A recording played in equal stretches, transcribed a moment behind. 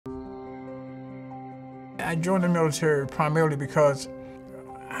I joined the military primarily because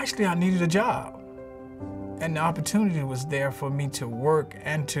actually I needed a job. And the opportunity was there for me to work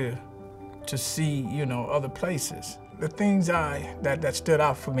and to see, other places. The things that stood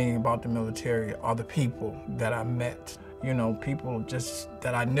out for me about the military are the people that I met. People just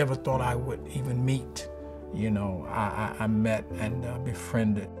that I never thought I would even meet. I met and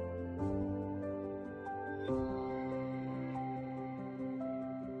befriended.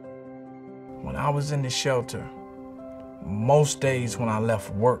 When I was in the shelter, most days when I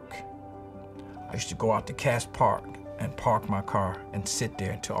left work, I used to go out to Cass Park and park my car and sit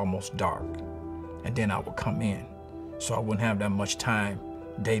there until almost dark. And then I would come in, so I wouldn't have that much time,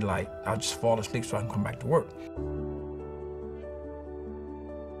 daylight. I'd just fall asleep so I can come back to work.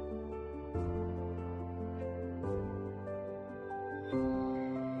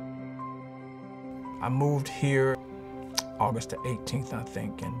 I moved here August the 18th, I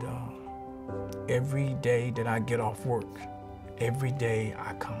think, and every day that I get off work, every day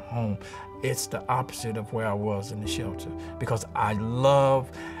I come home, it's the opposite of where I was in the shelter, because I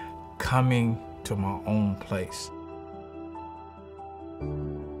love coming to my own place.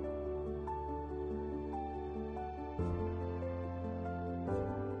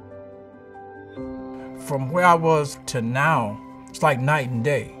 From where I was to now, it's like night and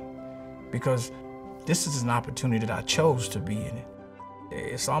day, because this is an opportunity that I chose to be in it.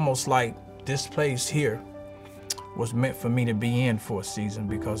 It's almost like this place here was meant for me to be in for a season,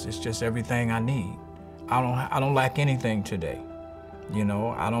 because it's just everything I need. I don't lack anything today.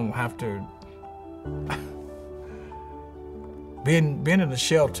 I don't have to. Being in the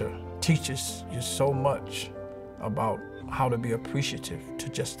shelter teaches you so much about how to be appreciative to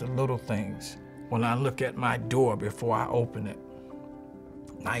just the little things. When I look at my door before I open it,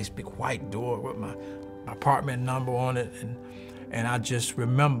 nice big white door with my apartment number on it, and I just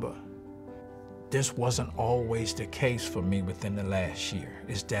remember this wasn't always the case for me within the last year,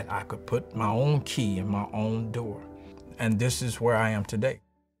 is that I could put my own key in my own door. And this is where I am today.